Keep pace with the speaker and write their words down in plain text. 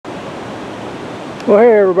Well,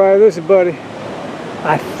 hey everybody, this is Buddy.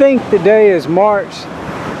 I think the day is March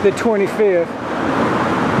the 25th,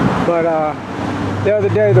 but the other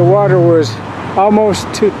day the water was almost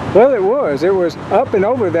well, it was up and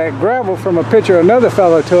over that gravel from a picture another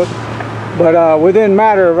fellow took, but within a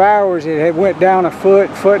matter of hours it had went down a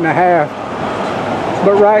foot and a half.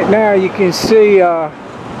 But right now you can see how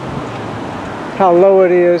low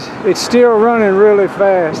it is. It's still running really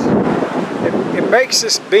fast. It makes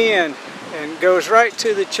this bend and goes right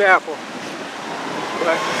to the chapel,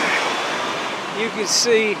 but you can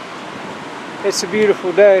see it's a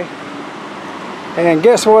beautiful day. And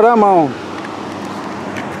guess what I'm on?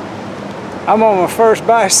 I'm on my first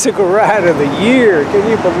bicycle ride of the year. Can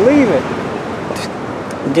you believe it?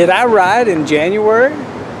 Did I ride in January,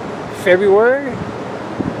 February,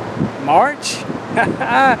 March?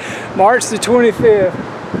 March the 25th.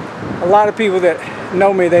 A lot of people that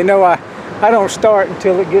know me, they know I don't start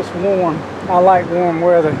until it gets warm. I like warm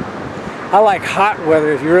weather. I like hot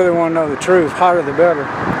weather, if you really want to know the truth. Hotter the better.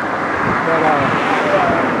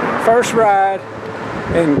 But first ride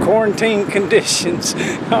in quarantine conditions.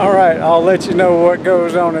 All right, I'll let you know what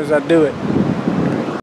goes on as I do it.